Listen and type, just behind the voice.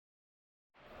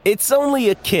It's only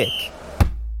a kick.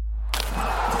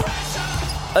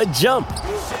 A jump.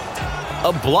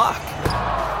 A block.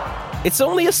 It's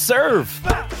only a serve.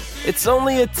 It's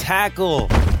only a tackle.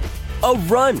 A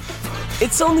run.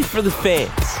 It's only for the fans.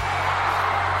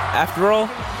 After all,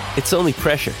 it's only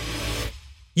pressure.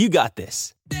 You got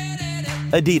this.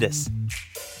 Adidas.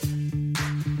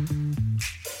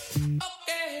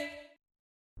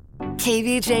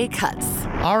 KVJ Cuts.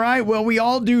 All right, well, we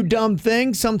all do dumb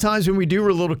things. Sometimes when we do,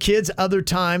 we're little kids. Other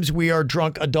times we are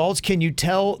drunk adults. Can you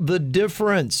tell the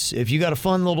difference? If you got a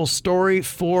fun little story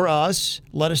for us,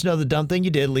 let us know the dumb thing you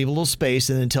did. Leave a little space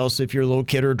and then tell us if you're a little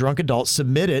kid or a drunk adult.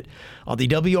 Submit it on the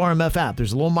WRMF app.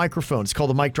 There's a little microphone. It's called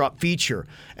the mic drop feature,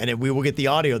 and then we will get the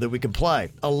audio that we can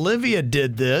play. Olivia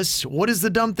did this. What is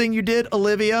the dumb thing you did,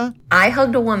 Olivia? I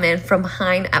hugged a woman from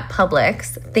behind at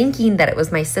Publix thinking that it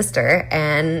was my sister,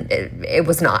 and it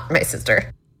was not my sister.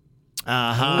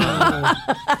 Uh-huh.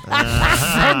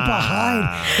 From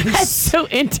behind. That's so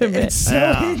intimate. It's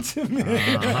so intimate.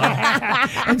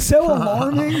 And so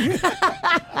alarming.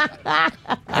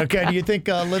 Okay, do you think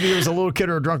Olivia was a little kid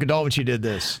or a drunk adult when she did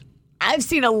this? I've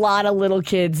seen a lot of little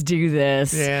kids do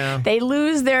this. Yeah. They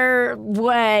lose their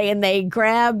way and they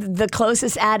grab the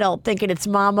closest adult thinking it's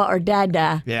mama or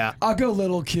dada. Yeah. I'll go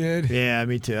little kid. Yeah,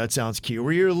 me too. That sounds cute.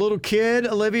 Were you a little kid,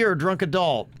 Olivia, or a drunk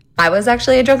adult? I was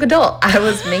actually a drunk adult. I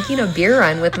was making a beer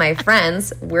run with my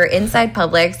friends. We're inside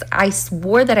Publix. I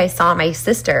swore that I saw my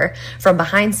sister from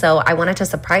behind, so I wanted to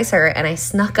surprise her, and I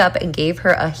snuck up and gave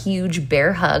her a huge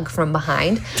bear hug from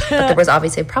behind. But there was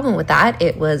obviously a problem with that.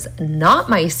 It was not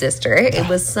my sister. It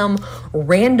was some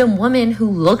random woman who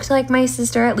looked like my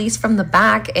sister, at least from the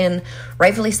back, and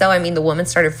rightfully so. I mean, the woman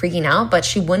started freaking out, but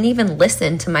she wouldn't even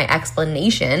listen to my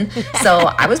explanation. So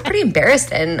I was pretty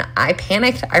embarrassed, and I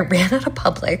panicked. I ran out of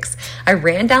Publix. I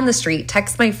ran down the street,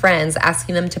 texted my friends,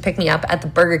 asking them to pick me up at the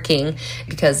Burger King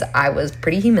because I was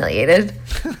pretty humiliated.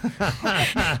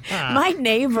 My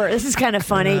neighbor, this is kind of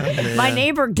funny. My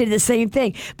neighbor did the same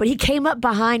thing, but he came up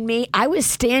behind me. I was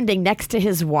standing next to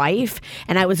his wife,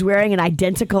 and I was wearing an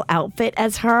identical outfit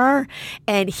as her,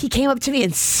 and he came up to me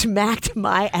and smacked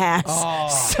my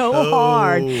ass so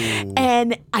hard.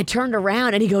 And I turned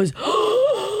around, and he goes,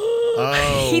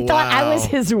 he thought I was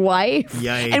his wife.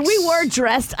 Yikes. And we were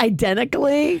dressed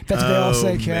identically. That's what they all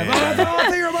say, Kev. I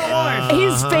think you're my wife.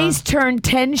 His face turned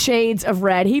 10 shades of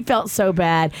red. He felt so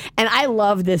bad. And I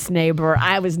love this neighbor.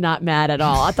 I was not mad at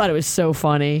all. I thought it was so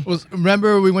funny. Well,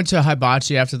 remember we went to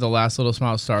Hibachi after the last Little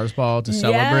Smile Stars ball to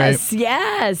celebrate?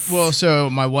 Yes. Well,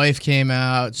 so my wife came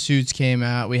out, Suits came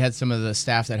out. We had some of the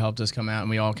staff that helped us come out,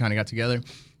 and we all kind of got together.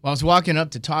 While I was walking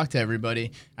up to talk to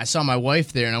everybody, I saw my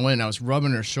wife there, and I went and I was rubbing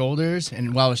her shoulders.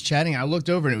 And while I was chatting, I looked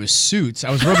over, and it was Suits.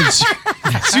 I was rubbing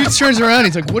Suits turns around.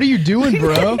 He's like, "What are you doing,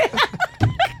 bro?"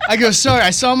 I go, "Sorry, I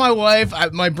saw my wife.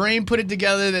 My brain put it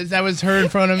together that was her in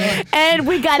front of me." And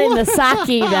we got in the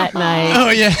sake that night. Oh,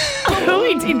 yeah.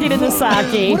 We did in the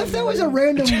sake. What if that was a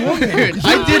random woman? Dude,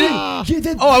 I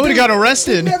didn't. I would have got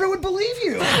arrested. They never would believe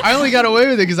you. I only got away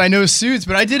with it because I know Suits,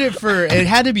 but I did it it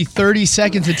had to be 30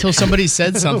 seconds until somebody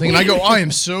said something. And I go, "I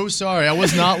am so sorry. I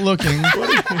was not looking."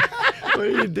 What are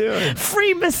you doing?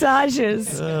 Free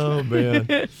massages. Oh,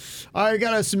 man. All right, I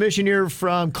got a submission here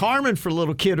from Carmen for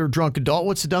little kid or drunk adult.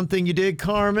 What's the dumb thing you did,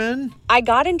 Carmen? I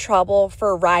got in trouble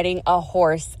for riding a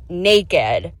horse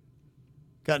naked.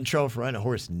 Got in trouble for riding a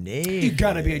horse naked. You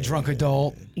gotta be a drunk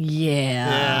adult.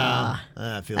 Yeah.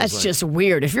 That feels That's like, just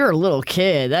weird. If you're a little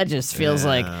kid, that just feels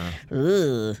like,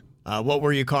 ugh. What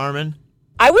were you, Carmen?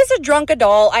 I was a drunk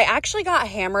adult. I actually got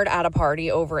hammered at a party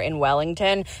over in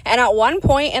Wellington. And at one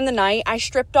point in the night, I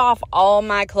stripped off all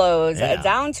my clothes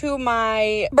down to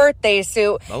my birthday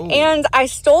suit. And I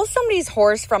stole somebody's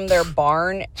horse from their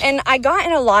barn. And I got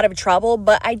in a lot of trouble,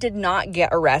 but I did not get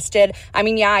arrested. I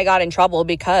mean, yeah, I got in trouble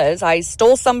because I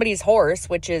stole somebody's horse,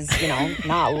 which is,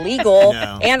 not legal.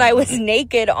 No. And I was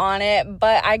naked on it.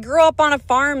 But I grew up on a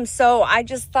farm, so I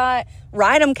just thought,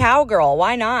 ride 'em cowgirl.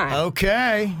 Why not?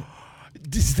 Okay.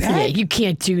 Yeah, you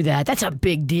can't do that. That's a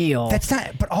big deal. That's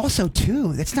not, but also,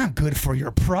 too, that's not good for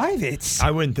your privates.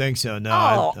 I wouldn't think so, no.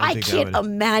 Oh, I I think can't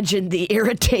imagine the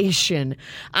irritation.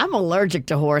 I'm allergic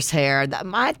to horsehair.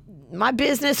 My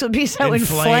business would be so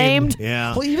inflamed.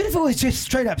 Yeah. Well, even if it was just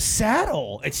straight up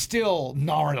saddle, it's still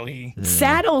gnarly.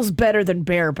 Saddle's better than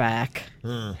bareback.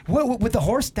 Well, with the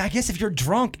horse, I guess if you're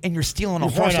drunk and you're stealing a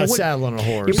You're horse, probably not saddling a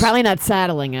horse. You're probably not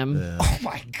saddling him. Yeah. oh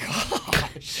my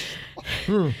gosh.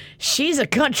 She's a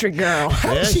country girl.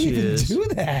 How does she she even is. do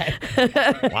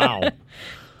that? Wow.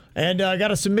 And I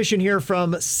got a submission here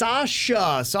from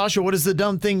Sasha. Sasha, what is the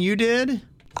dumb thing you did?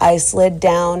 I slid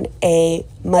down a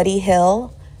muddy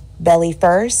hill belly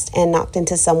first and knocked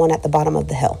into someone at the bottom of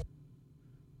the hill.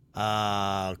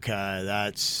 Okay,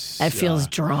 that feels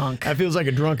drunk. That feels like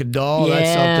a drunk adult. Yeah.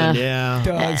 That's something, yeah. It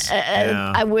does.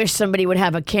 Yeah. I wish somebody would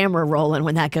have a camera rolling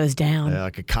when that goes down. Yeah,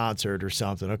 like a concert or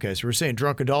something. Okay, so we're saying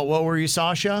drunk adult. What were you,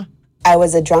 Sasha? I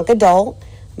was a drunk adult.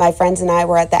 My friends and I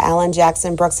were at the Alan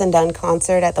Jackson Brooks and Dunn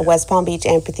concert at the West Palm Beach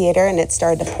Amphitheater, and it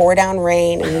started to pour down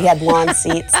rain, and we had lawn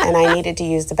seats, and I needed to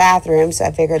use the bathroom, so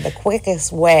I figured the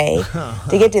quickest way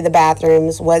to get to the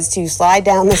bathrooms was to slide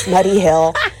down this muddy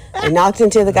hill. I knocked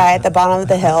into the guy at the bottom of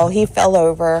the hill. He fell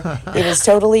over. It was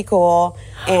totally cool,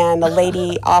 and a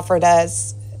lady offered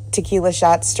us tequila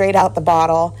shots straight out the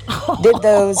bottle. Did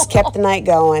those, kept the night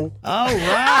going. All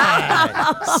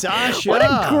right. Sasha. What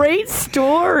a great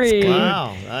story.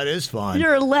 Wow, that is fun.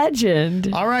 You're a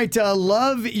legend. All right,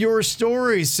 love your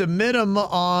stories. Submit them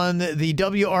on the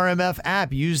WRMF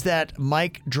app. Use that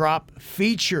mic drop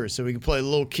feature so we can play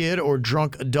little kid or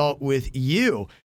drunk adult with you.